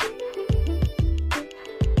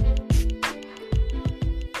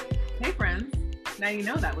 Hey, friends. Now you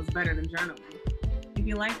know that was better than journaling. If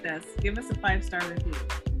you liked us, give us a 5-star review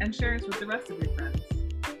and share us with the rest of your friends.